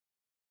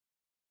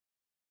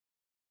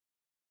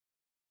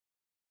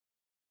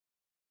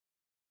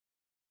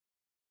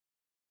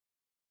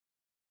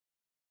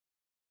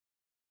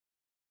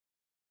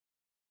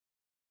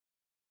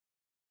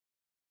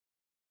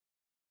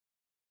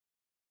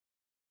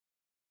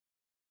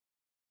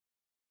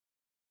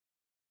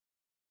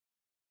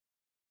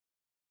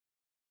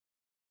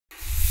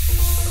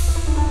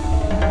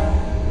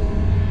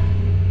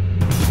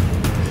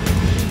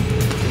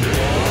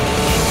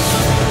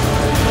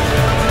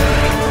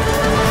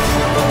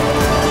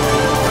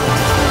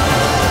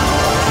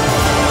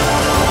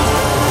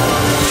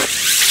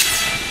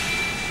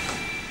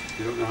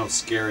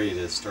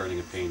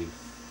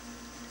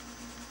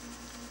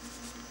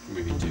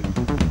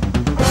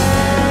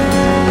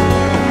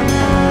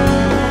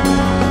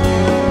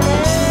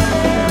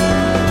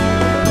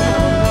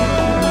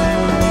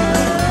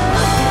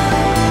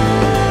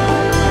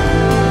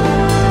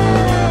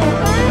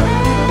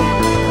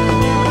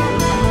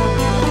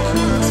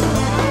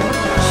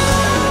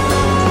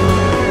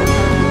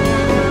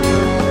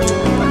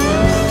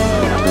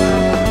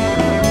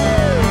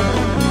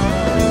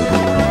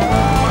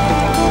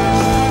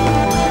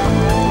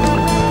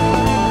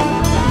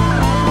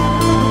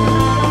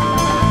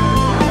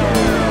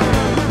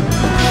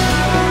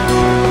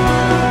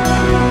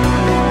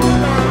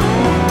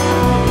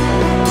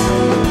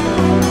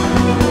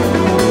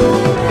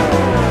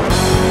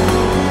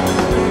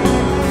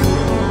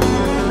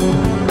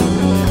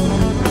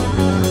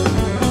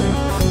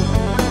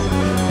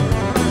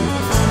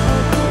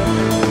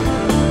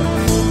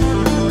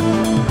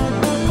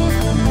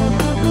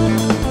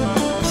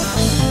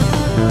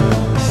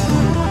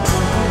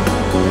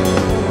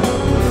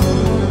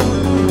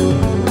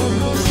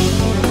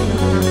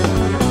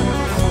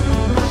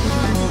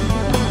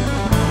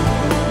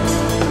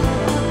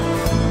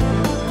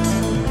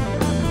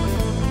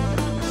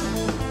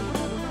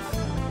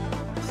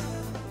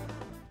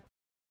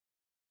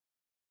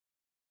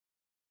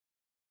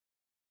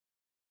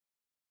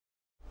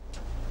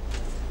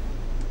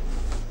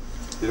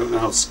don't know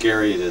how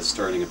scary it is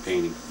starting a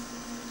painting.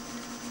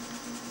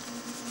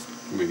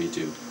 Maybe you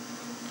do.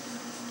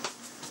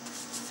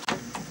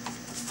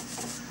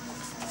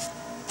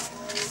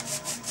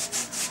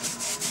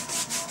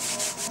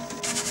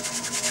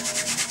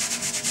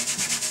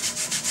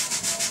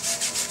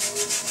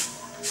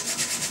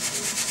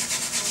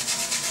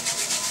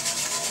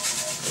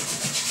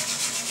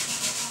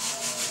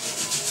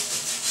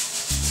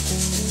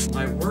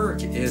 My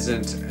work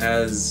isn't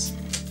as,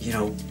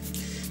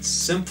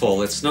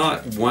 simple. It's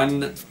not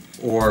one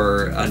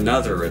or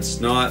another. It's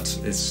not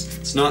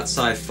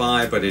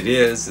sci-fi, but it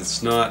is.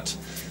 It's not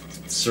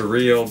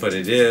surreal, but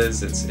it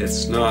is.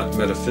 It's not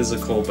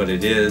metaphysical, but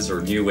it is,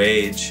 or new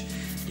age,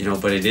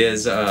 but it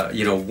is.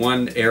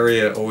 One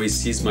area always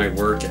sees my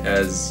work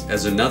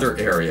as another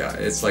area.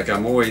 It's like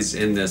I'm always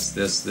in this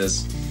I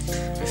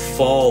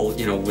fall,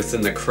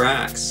 within the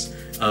cracks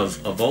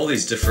of all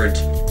these different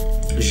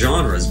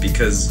genres,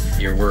 because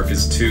your work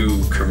is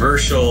too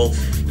commercial,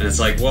 and it's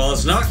like, well,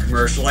 it's not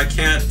commercial, I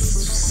can't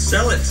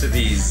sell it to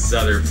these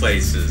other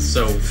places,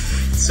 so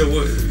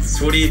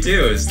what do you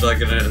do? It's like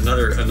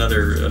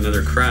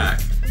another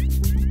crack.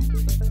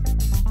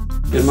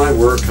 In my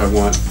work, I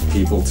want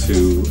people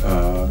to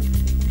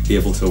be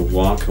able to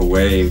walk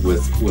away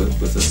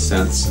with a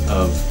sense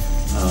of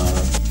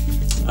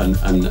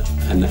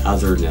an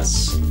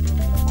otherness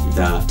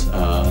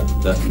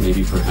that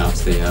maybe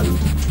perhaps they haven't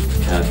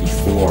had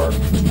before,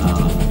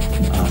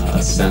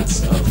 a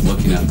sense of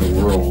looking at the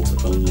world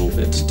a little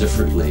bit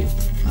differently,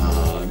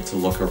 to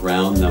look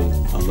around them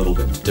a little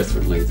bit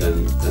differently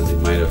than they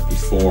might have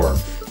before,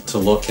 to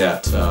look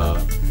at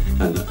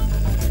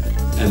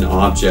an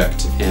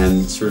object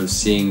and sort of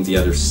seeing the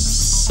other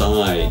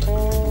side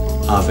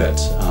of it,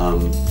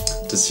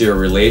 to see a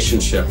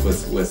relationship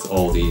with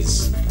all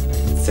these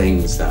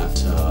things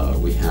that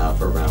we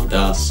have around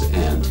us,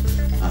 and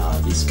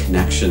these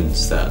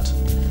connections that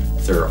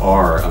there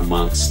are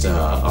amongst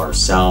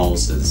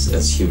ourselves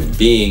as human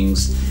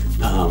beings,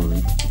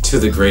 to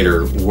the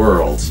greater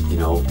world,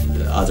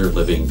 other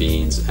living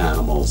beings,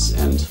 animals,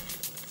 and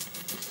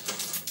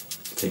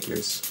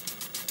figures.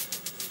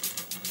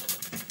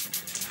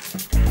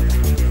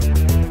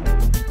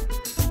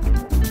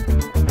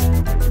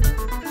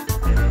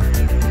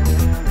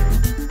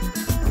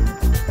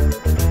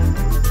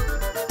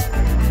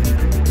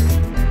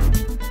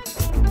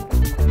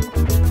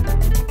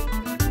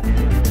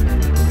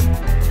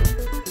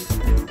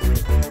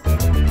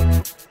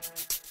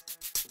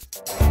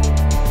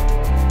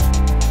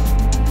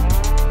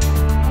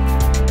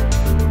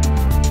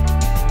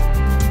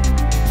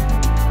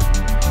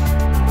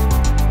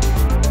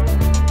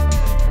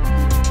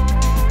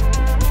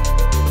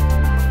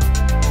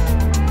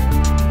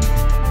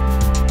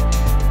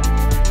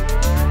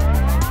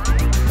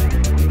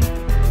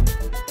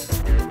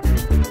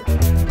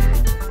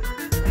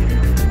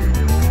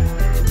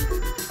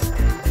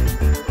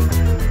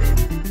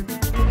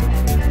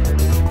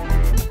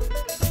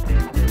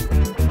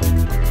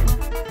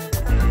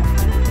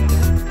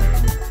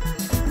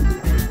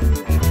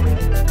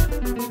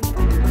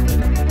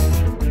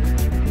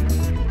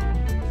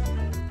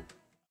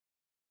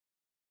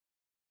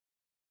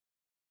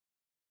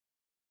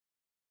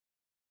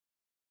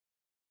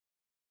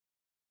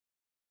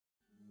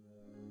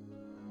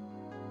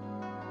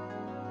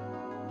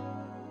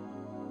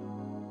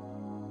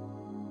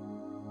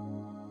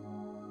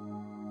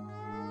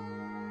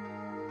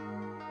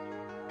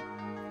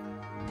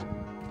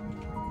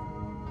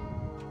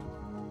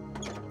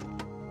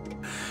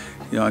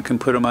 I can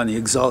put him on the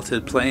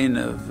exalted plane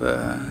of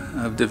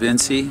Da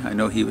Vinci. I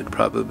know he would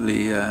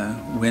probably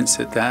wince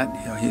at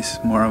that. He's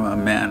more of a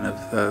man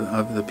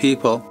of the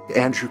people.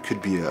 Andrew could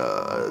be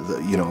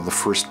the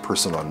first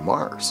person on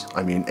Mars.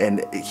 I mean,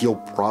 and he'll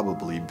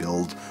probably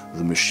build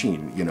the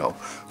machine,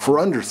 for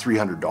under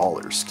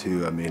 $300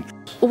 too. I mean.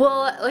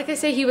 Well, like I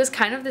say, he was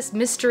kind of this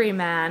mystery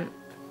man.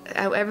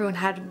 Everyone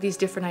had these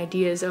different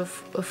ideas of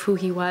who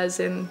he was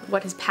and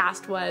what his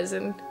past was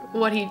and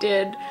what he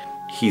did.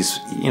 He's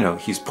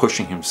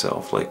pushing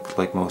himself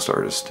like most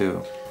artists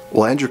do.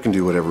 Well, Andrew can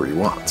do whatever he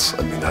wants.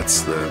 I mean,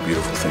 that's the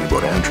beautiful thing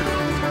about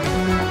Andrew.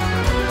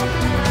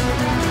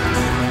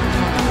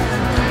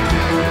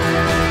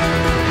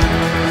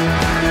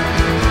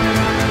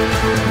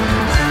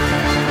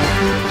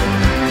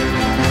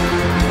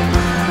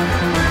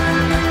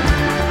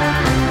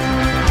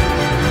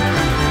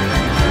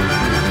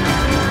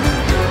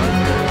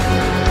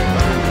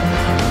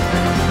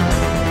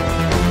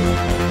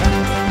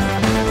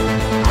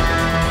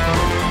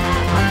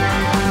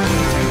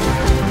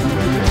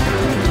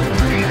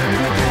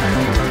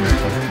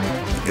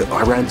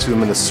 I ran into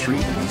him in the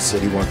street and he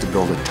said he wanted to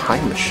build a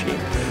time machine,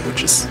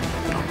 which is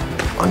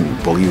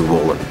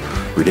unbelievable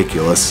and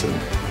ridiculous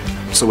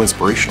and so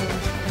inspirational.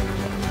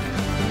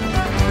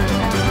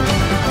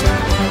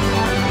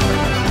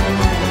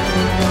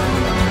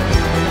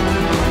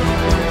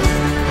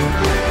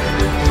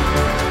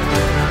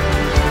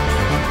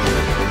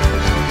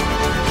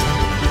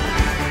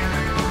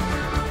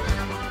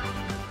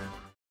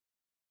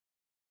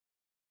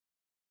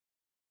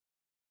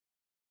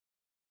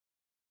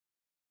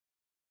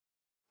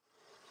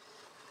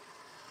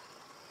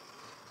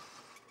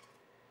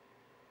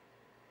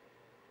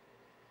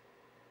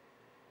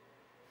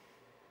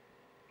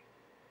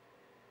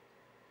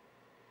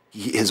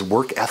 His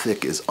work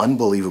ethic is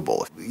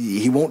unbelievable.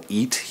 He won't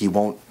eat, he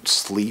won't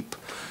sleep,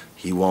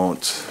 he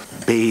won't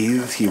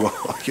bathe, he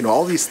won't, you know,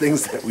 all these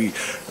things that we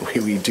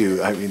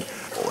do. I mean,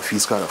 if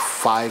he's got a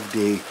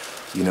 5-day,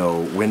 you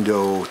know,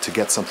 window to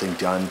get something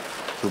done,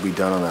 he'll be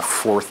done on a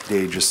 4th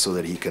day just so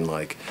that he can,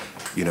 like,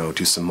 you know,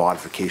 do some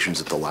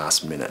modifications at the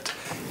last minute.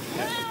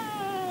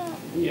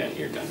 Yeah,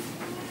 you're done.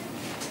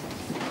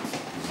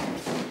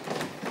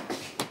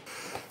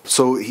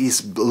 So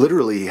he's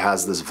literally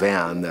has this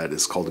van that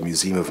is called the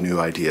Museum of New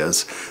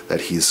Ideas that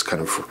he's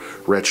kind of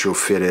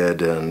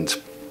retrofitted and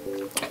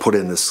put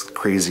in this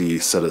crazy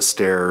set of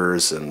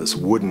stairs and this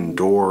wooden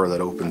door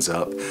that opens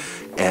up,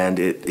 and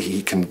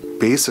he can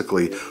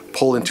basically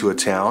pull into a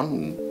town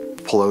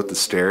and pull out the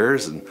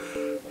stairs and,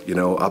 you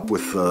know, up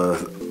with the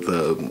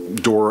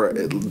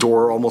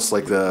door almost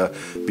like the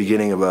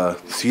beginning of a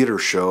theater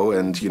show,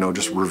 and, you know,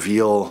 just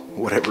reveal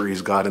whatever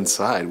he's got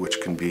inside, which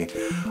can be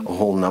a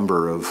whole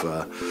number of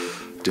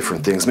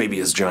different things. Maybe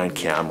his giant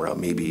camera,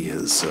 maybe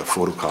his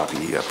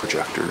photocopy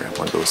projector,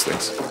 one of those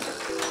things.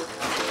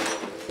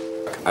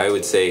 I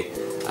would say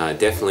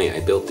definitely I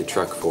built the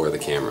truck for the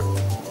camera.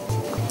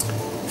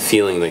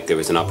 Feeling like there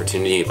was an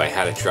opportunity, if I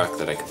had a truck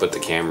that I could put the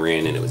camera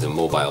in and it was a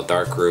mobile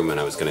darkroom and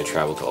I was going to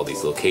travel to all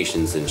these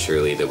locations, then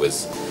surely there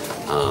was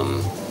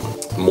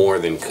more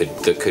than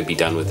could be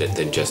done with it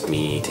than just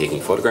me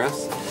taking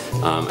photographs.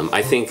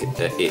 I think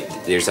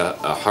there's a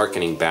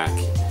hearkening back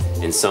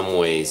in some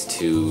ways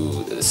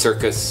to the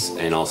circus,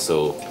 and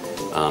also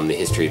the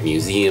history of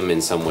museum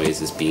in some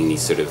ways as being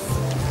these sort of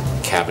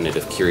cabinet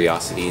of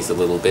curiosities a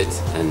little bit,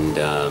 and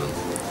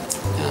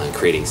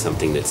creating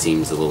something that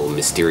seems a little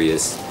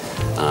mysterious,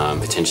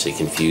 potentially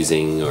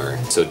confusing, or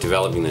so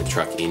developing the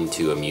truck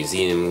into a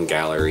museum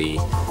gallery,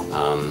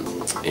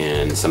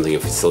 and something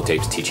that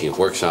facilitates teaching of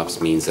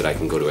workshops means that I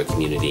can go to a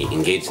community,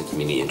 engage the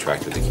community,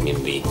 interact with the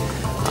community,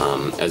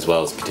 as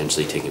well as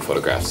potentially taking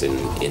photographs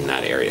in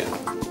that area.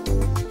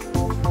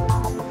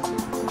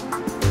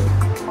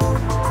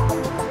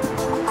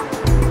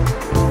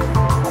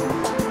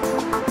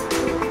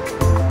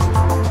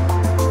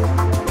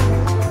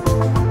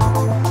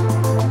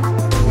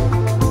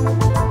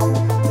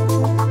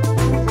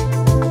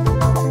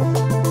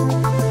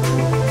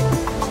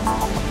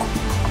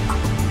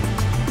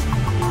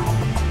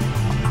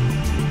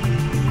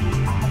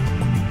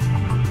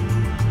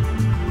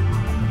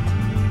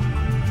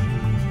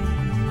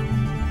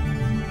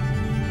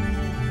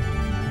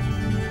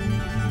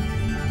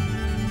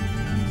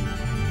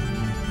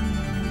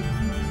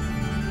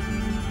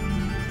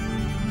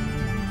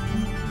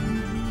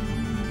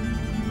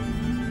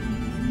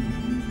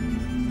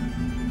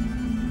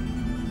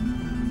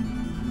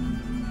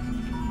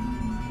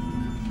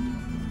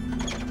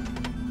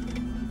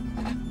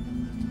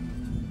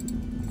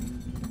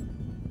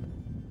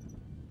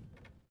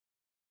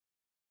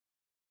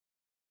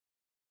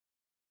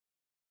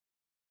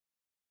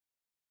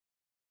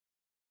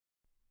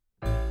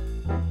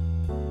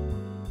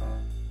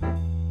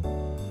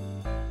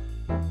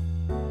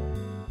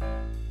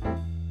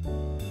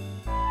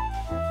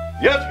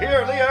 Yet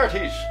hear the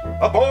arties!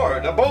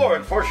 Aboard,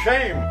 aboard, for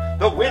shame!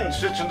 The wind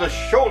sits in the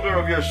shoulder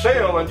of your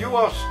sail, and you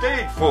are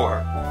stayed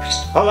for.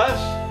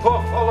 Alas,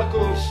 poor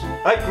follicles,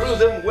 I grew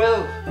them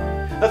well,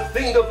 a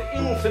thing of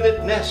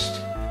infinite nest.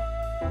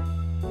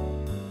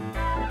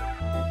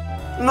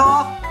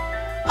 No,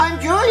 I'm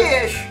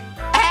Jewish.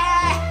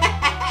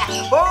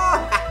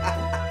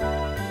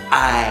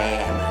 I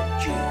am a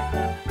Jew.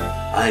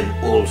 I'm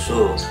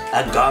also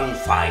a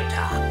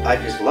gunfighter. I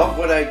just love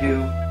what I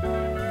do,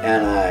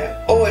 and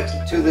I owe it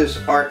to this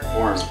art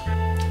form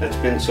that's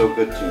been so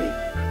good to me.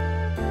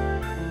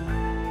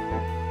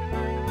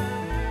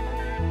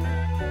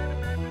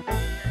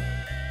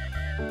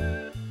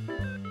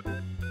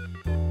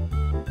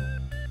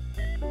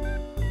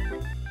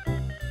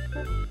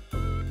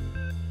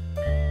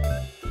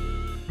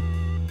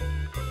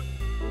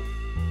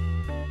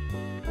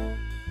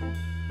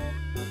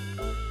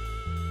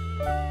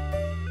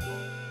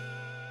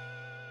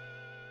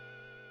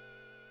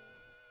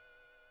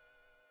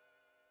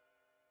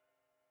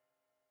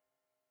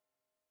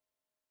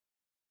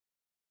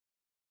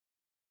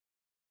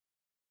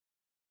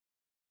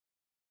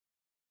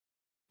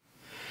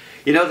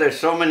 You know, there's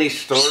so many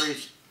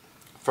stories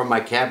from my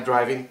cab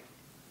driving,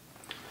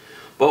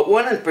 but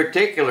one in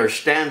particular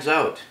stands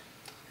out.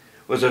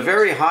 It was a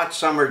very hot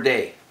summer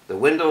day. The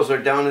windows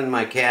are down in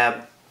my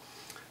cab.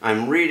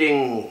 I'm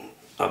reading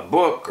a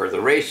book or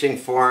the racing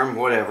form,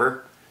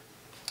 whatever.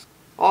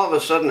 All of a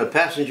sudden, the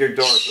passenger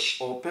door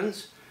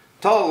opens.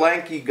 Tall,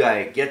 lanky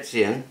guy gets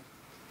in.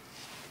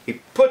 He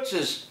puts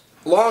his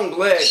long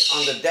leg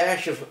on the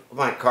dash of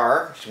my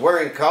car. He's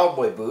wearing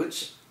cowboy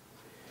boots.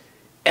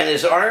 And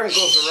his arm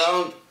goes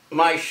around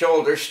my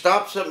shoulder,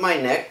 stops at my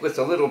neck with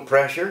a little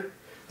pressure.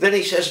 Then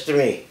he says to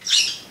me,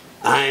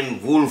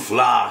 "I'm Wolf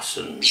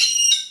Larsen.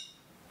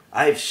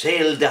 I've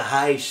sailed the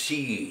high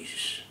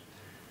seas.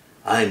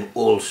 I'm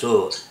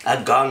also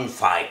a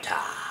gunfighter."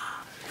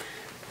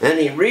 And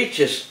he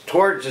reaches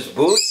towards his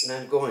boot, and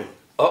I'm going,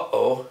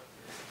 uh-oh.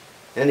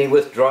 And he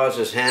withdraws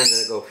his hand,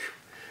 and I go,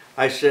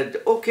 I said,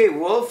 okay,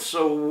 Wolf,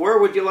 so where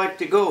would you like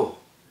to go?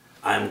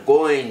 I'm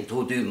going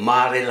to the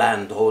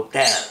Maryland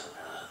Hotel.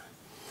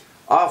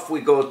 Off we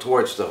go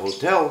towards the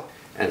hotel,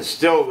 and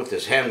still with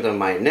his hand on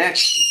my neck,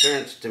 he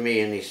turns to me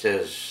and he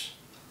says,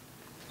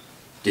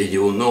 Did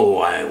you know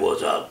I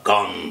was a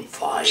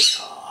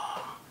gunfighter?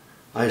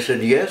 I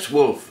said, yes,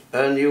 Wolf,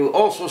 and you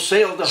also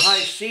sailed the high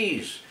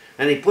seas.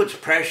 And he puts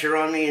pressure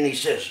on me and he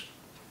says,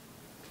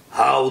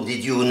 How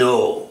did you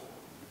know?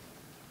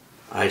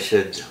 I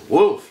said,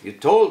 Wolf, you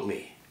told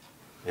me.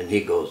 And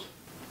he goes,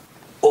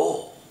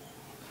 Oh.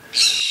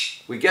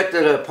 We get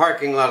to the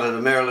parking lot of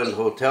the Maryland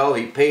Hotel.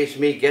 He pays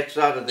me, gets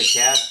out of the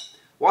cab,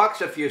 walks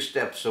a few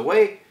steps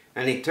away,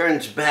 and he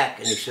turns back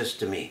and he says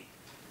to me,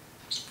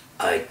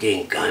 I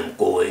think I'm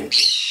going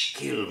to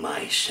kill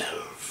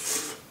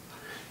myself.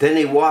 Then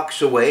he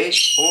walks away,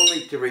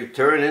 only to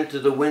return into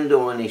the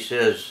window and he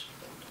says,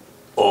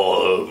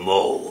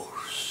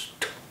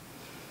 Almost.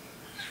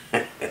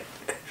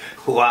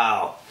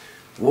 wow,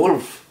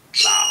 Wolf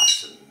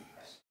Larsen.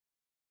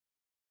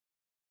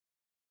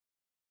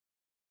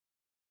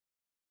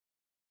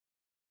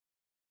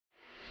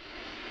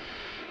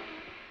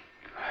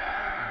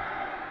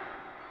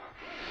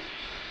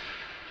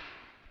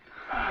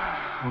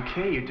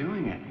 Okay, you're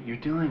doing it. You're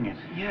doing it.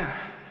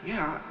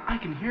 Yeah, I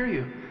can hear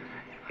you.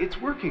 It's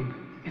working.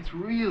 It's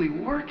really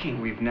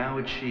working. We've now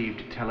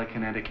achieved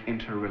telekinetic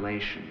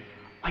interrelation.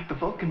 Like the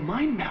Vulcan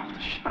mind melt.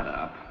 Shut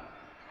up.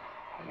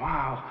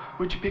 Wow.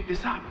 Where'd you pick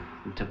this up?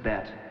 In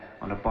Tibet,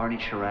 on a Barney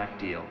Chirac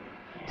deal.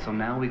 So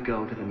now we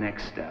go to the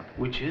next step.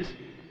 Which is?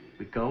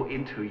 We go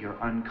into your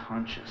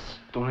unconscious.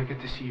 Don't I get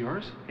to see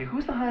yours? Hey,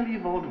 who's the highly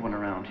evolved one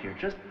around here?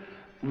 Just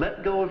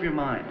let go of your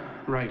mind.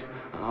 Right.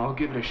 I'll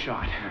give it a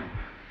shot.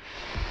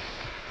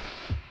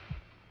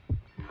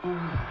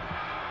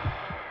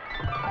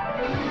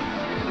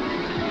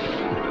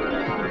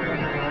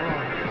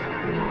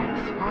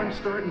 I'm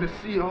starting to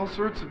see all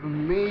sorts of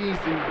amazing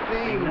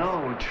things.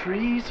 No,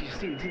 trees, you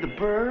see the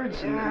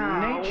birds and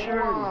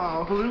nature,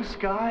 wow. Blue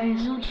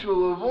skies.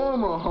 Mutual of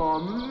Omaha,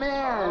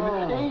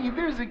 man. Hey,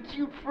 there's a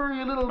cute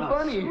furry little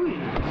bunny. Sweet.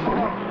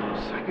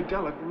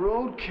 Psychedelic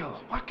roadkill.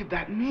 What could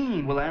that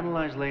mean? We'll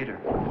analyze later.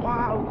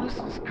 Wow, this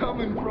is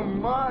coming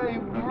from my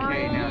brain.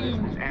 Okay, now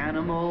there's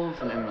animals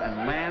and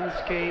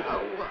landscape.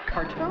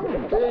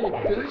 Cartoons.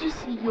 Hey, did you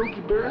see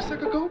Yogi Berra a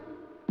second ago?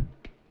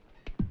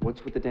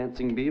 What's with the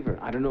dancing beaver?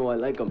 I don't know, I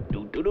like them.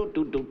 Do, do, do,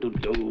 do, do, do,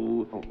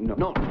 do. Oh, no,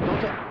 don't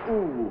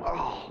ooh.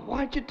 Oh,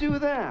 why'd you do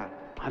that?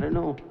 I don't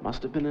know,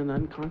 must have been an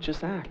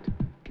unconscious act.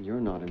 You're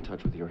not in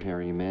touch with your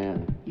hairy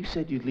man. You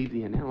said you'd leave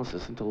the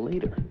analysis until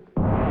later.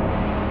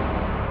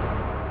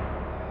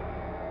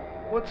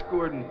 What's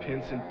Gordon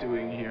Pinsent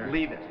doing here?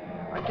 Leave it.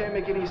 I can't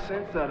make any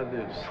sense out of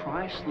this.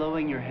 Try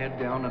slowing your head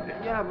down a bit.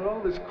 Yeah, but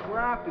all this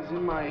crap is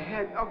in my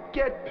head. I'll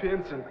get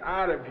Pinsent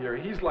out of here.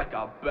 He's like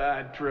a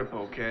bad trip,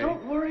 okay?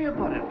 Don't worry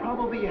about it.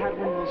 Probably you had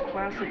one of those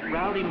classic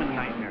rowdyman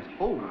nightmares.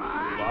 Oh,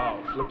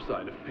 wow. Flip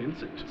side of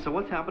Pinsent. So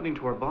what's happening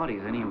to our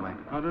bodies anyway?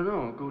 I don't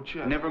know. Go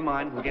check. Never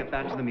mind. We'll get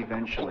back to them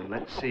eventually.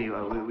 Let's see.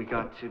 We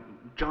got to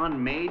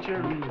John Major,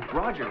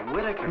 Roger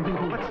Whittaker.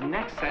 What's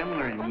next?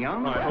 Sandler and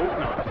Young? I hope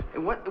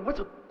not.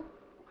 What's...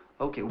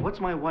 Okay, what's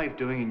my wife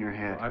doing in your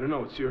head? I don't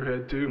know, it's your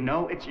head too.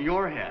 No, it's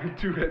your head.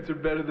 Two heads are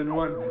better than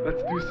one.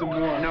 Let's do some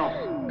more. No.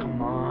 Come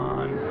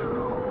on.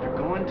 You're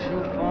going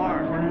too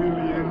far. I'm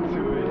really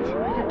into it.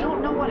 You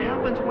don't know what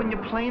happens when you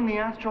play in the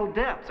astral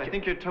depths. I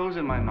think your toes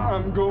in my mouth.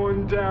 I'm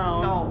going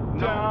down. No.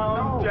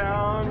 Down.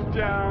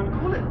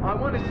 Cool it. I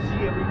want to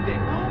see everything.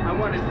 I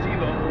want to see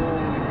the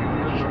whole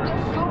universe.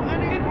 So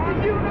many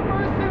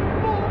universe.